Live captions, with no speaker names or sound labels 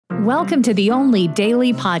Welcome to the only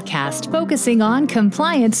daily podcast focusing on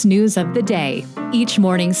compliance news of the day. Each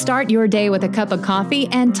morning, start your day with a cup of coffee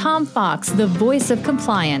and Tom Fox, the voice of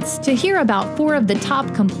compliance, to hear about 4 of the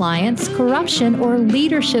top compliance, corruption, or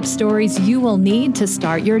leadership stories you will need to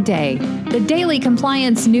start your day. The Daily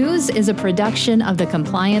Compliance News is a production of the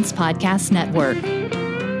Compliance Podcast Network.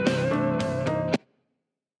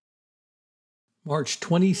 March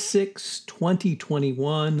 26,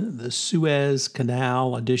 2021, the Suez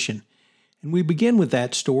Canal edition. And we begin with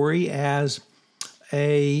that story as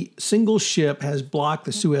a single ship has blocked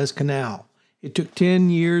the Suez Canal. It took 10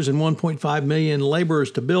 years and 1.5 million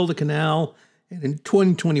laborers to build the canal, and in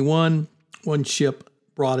 2021, one ship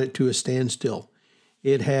brought it to a standstill.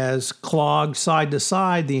 It has clogged side to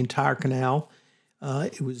side the entire canal.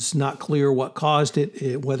 It was not clear what caused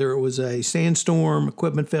it, whether it was a sandstorm,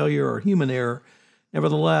 equipment failure, or human error.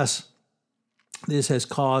 Nevertheless, this has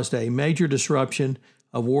caused a major disruption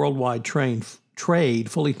of worldwide trade.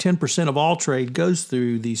 Fully 10% of all trade goes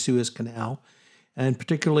through the Suez Canal, and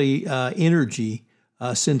particularly energy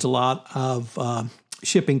sends a lot of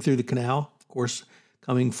shipping through the canal, of course,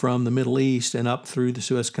 coming from the Middle East and up through the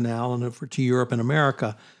Suez Canal and over to Europe and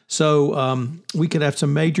America. So we could have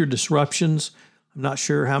some major disruptions. I'm not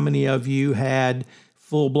sure how many of you had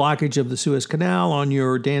full blockage of the Suez Canal on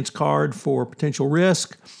your dance card for potential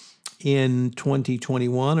risk in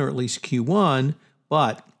 2021, or at least Q1,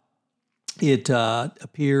 but it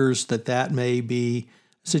appears that may be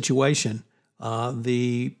a situation.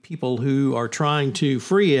 The people who are trying to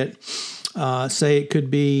free it say it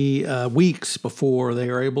could be weeks before they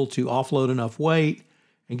are able to offload enough weight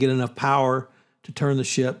and get enough power to turn the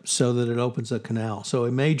ship so that it opens the canal. So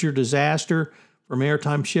a major disaster for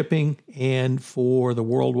maritime shipping and for the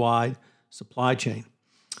worldwide supply chain.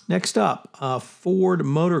 Next up, Ford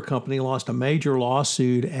Motor Company lost a major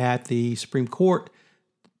lawsuit at the Supreme Court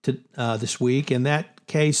this week, and that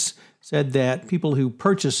case said that people who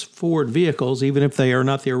purchase Ford vehicles, even if they are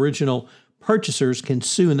not the original purchasers, can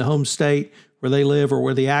sue in the home state where they live or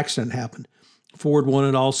where the accident happened. Ford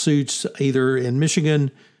wanted all suits either in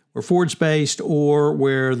Michigan, where Ford's based, or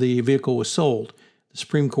where the vehicle was sold. The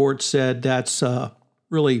Supreme Court said that's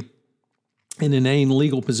really an inane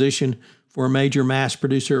legal position for a major mass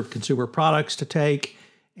producer of consumer products to take,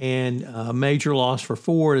 and a major loss for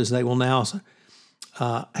Ford as they will now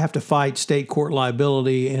have to fight state court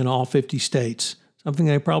liability in all 50 states, something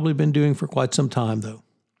they've probably been doing for quite some time, though.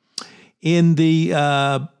 In the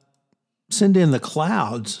Send in the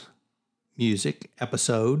Clouds music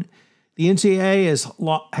episode, the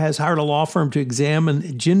NCAA has hired a law firm to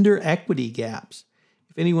examine gender equity gaps.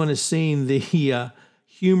 If anyone has seen the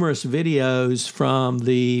humorous videos from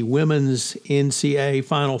the women's NCAA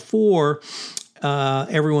Final Four,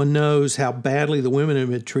 everyone knows how badly the women have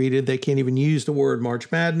been treated. They can't even use the word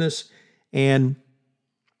March Madness. And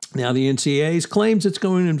now the NCAA claims it's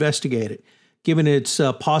going to investigate it. Given its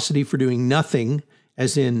paucity for doing nothing,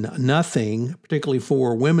 as in nothing, particularly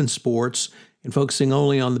for women's sports, and focusing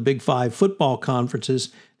only on the Big Five football conferences,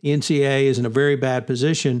 the NCAA is in a very bad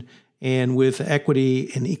position. And with equity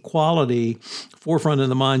and equality forefront in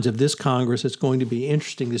the minds of this Congress, it's going to be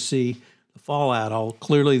interesting to see the fallout.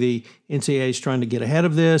 Clearly, the NCAA is trying to get ahead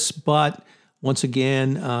of this, but once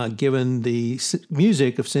again, given the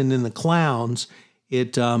music of Send in the Clowns,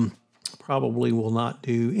 it probably will not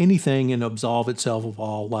do anything and absolve itself of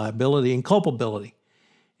all liability and culpability.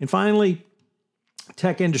 And finally,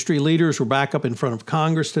 tech industry leaders were back up in front of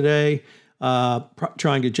Congress today,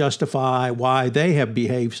 trying to justify why they have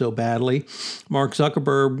behaved so badly. Mark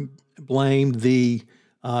Zuckerberg blamed the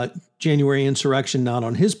January insurrection not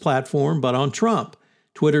on his platform, but on Trump.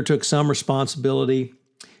 Twitter took some responsibility.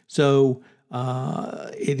 So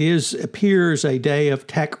it appears a day of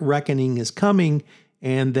tech reckoning is coming,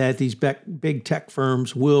 and that these big tech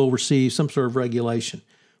firms will receive some sort of regulation.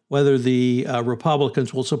 Whether the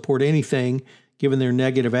Republicans will support anything, given their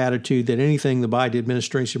negative attitude that anything the Biden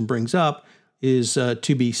administration brings up is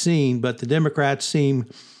to be seen. But the Democrats seem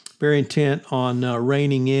very intent on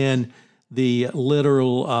reining in the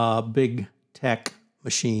literal big tech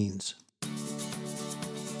machines.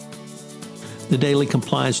 The Daily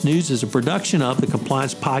Compliance News is a production of the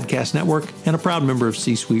Compliance Podcast Network and a proud member of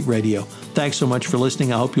C-Suite Radio. Thanks so much for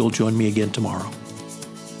listening. I hope you'll join me again tomorrow.